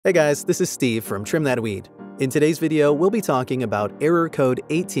Hey guys, this is Steve from Trim That Weed. In today's video, we'll be talking about error code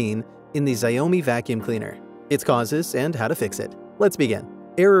 18 in the Xiaomi vacuum cleaner, its causes, and how to fix it. Let's begin.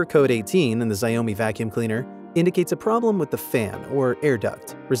 Error code 18 in the Xiaomi vacuum cleaner indicates a problem with the fan or air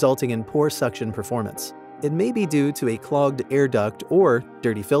duct, resulting in poor suction performance. It may be due to a clogged air duct or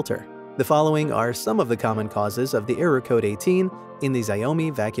dirty filter. The following are some of the common causes of the error code 18 in the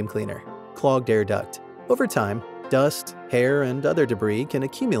Xiaomi vacuum cleaner. Clogged air duct. Over time, dust, hair, and other debris can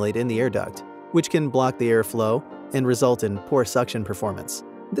accumulate in the air duct, which can block the airflow and result in poor suction performance.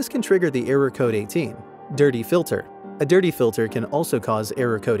 This can trigger the error code 18. Dirty filter. A dirty filter can also cause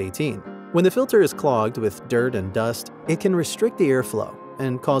error code 18. When the filter is clogged with dirt and dust, it can restrict the airflow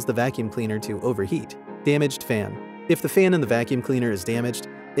and cause the vacuum cleaner to overheat. Damaged fan. If the fan in the vacuum cleaner is damaged,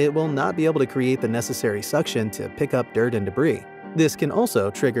 it will not be able to create the necessary suction to pick up dirt and debris. This can also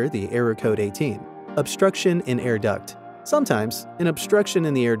trigger the error code 18. Obstruction in air duct. Sometimes, an obstruction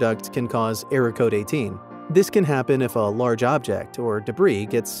in the air duct can cause error code 18. This can happen if a large object or debris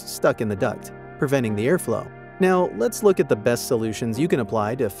gets stuck in the duct, preventing the airflow. Now, let's look at the best solutions you can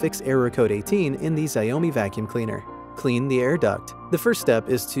apply to fix error code 18 in the Xiaomi vacuum cleaner. Clean the air duct. The first step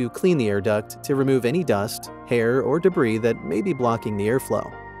is to clean the air duct to remove any dust, hair, or debris that may be blocking the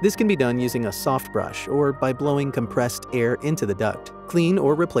airflow. This can be done using a soft brush or by blowing compressed air into the duct. Clean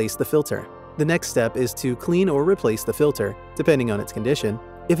or replace the filter. The next step is to clean or replace the filter, depending on its condition.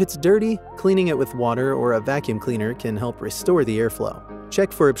 If it's dirty, cleaning it with water or a vacuum cleaner can help restore the airflow.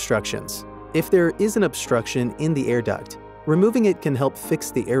 Check for obstructions. If there is an obstruction in the air duct, removing it can help fix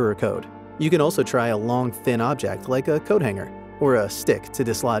the error code. You can also try a long, thin object like a coat hanger or a stick to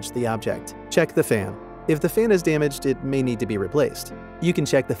dislodge the object. Check the fan. If the fan is damaged, it may need to be replaced. You can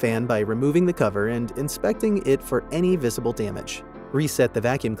check the fan by removing the cover and inspecting it for any visible damage. Reset the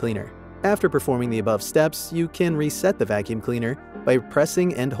vacuum cleaner. After performing the above steps, you can reset the vacuum cleaner by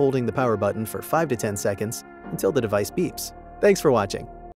pressing and holding the power button for 5 to 10 seconds until the device beeps. Thanks for watching.